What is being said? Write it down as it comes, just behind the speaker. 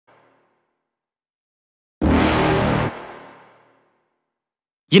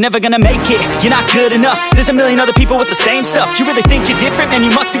You're never gonna make it, you're not good enough. There's a million other people with the same stuff. You really think you're different? Man,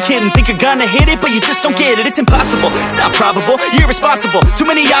 you must be kidding. Think you're gonna hit it, but you just don't get it. It's impossible, it's not probable, you're irresponsible. Too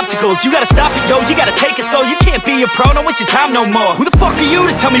many obstacles, you gotta stop it, yo. You gotta take it slow, you can't be a pro. Don't waste your time no more. Who the fuck are you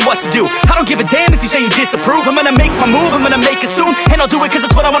to tell me what to do? I don't give a damn if you say you disapprove. I'm gonna make my move, I'm gonna make it soon. And I'll do it cause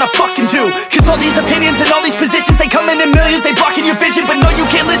it's what I wanna fucking do. Cause all these opinions and all these positions, they come in millions, they blocking your vision. But no, you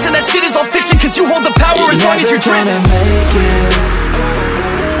can't listen, that shit is all fiction. Cause you hold the power as long as you're dreaming. Make it.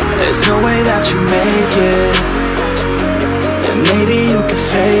 There's no way that you make it. And maybe you can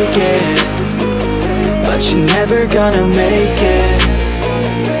fake it, but you're never gonna make it.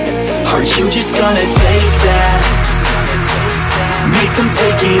 Are you just gonna take that? Make them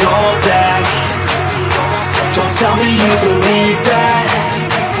take it all back. Don't tell me you believe that.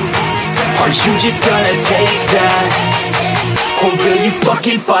 Are you just gonna take that? Or will you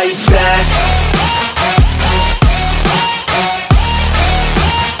fucking fight back?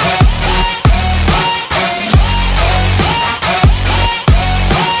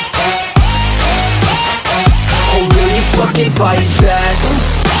 Fight back.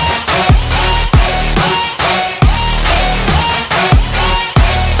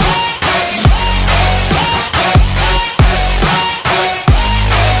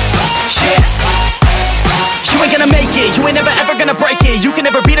 You ain't gonna make it, you ain't never ever gonna break it. You can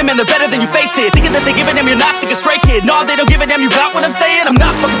never beat them and they're better than you, face it. Thinking that they give a damn, you're not thinking straight, kid. No, they don't give a damn, you got what I'm saying? I'm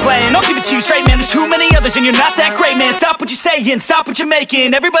not fucking playing, I'll give it to you straight, man. There's too many others and you're not that great, man. Stop what you're saying, stop what you're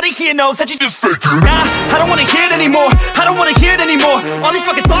making. Everybody here knows that you just faking. Nah, I don't wanna hear it anymore, I don't wanna hear it anymore. All these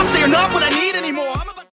fucking thoughts, they are not what I need anymore.